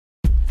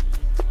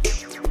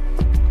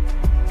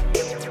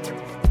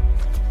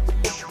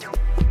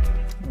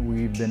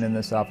been in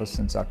this office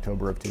since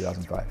October of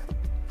 2005.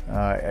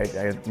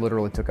 I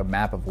literally took a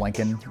map of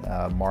Lincoln,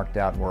 marked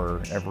out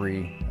where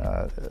every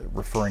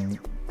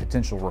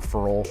potential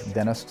referral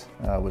dentist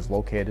was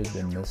located,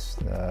 and this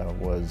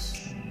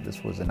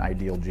was an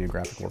ideal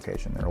geographic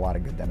location. There are a lot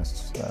of good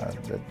dentists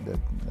that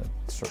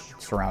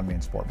surround me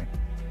and support me.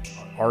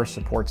 Our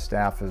support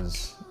staff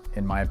is,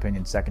 in my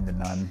opinion, second to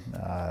none.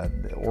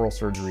 Oral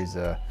surgery is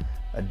a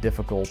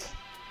difficult,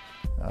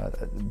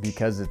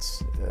 because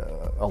it's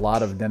a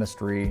lot of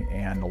dentistry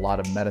and a lot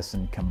of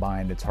medicine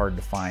combined. It's hard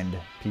to find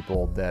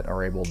people that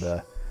are able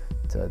to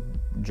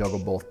juggle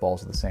both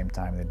balls at the same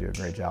time. They do a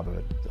great job of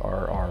it.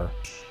 Our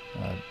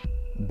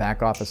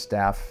back office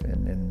staff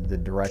in the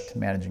direct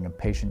managing of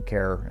patient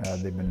care,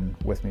 they've been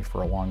with me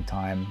for a long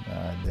time.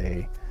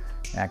 They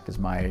act as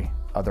my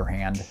other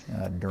hand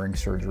during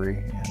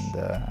surgery, and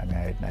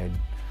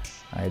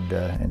I'd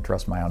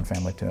entrust my own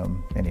family to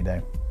them any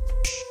day.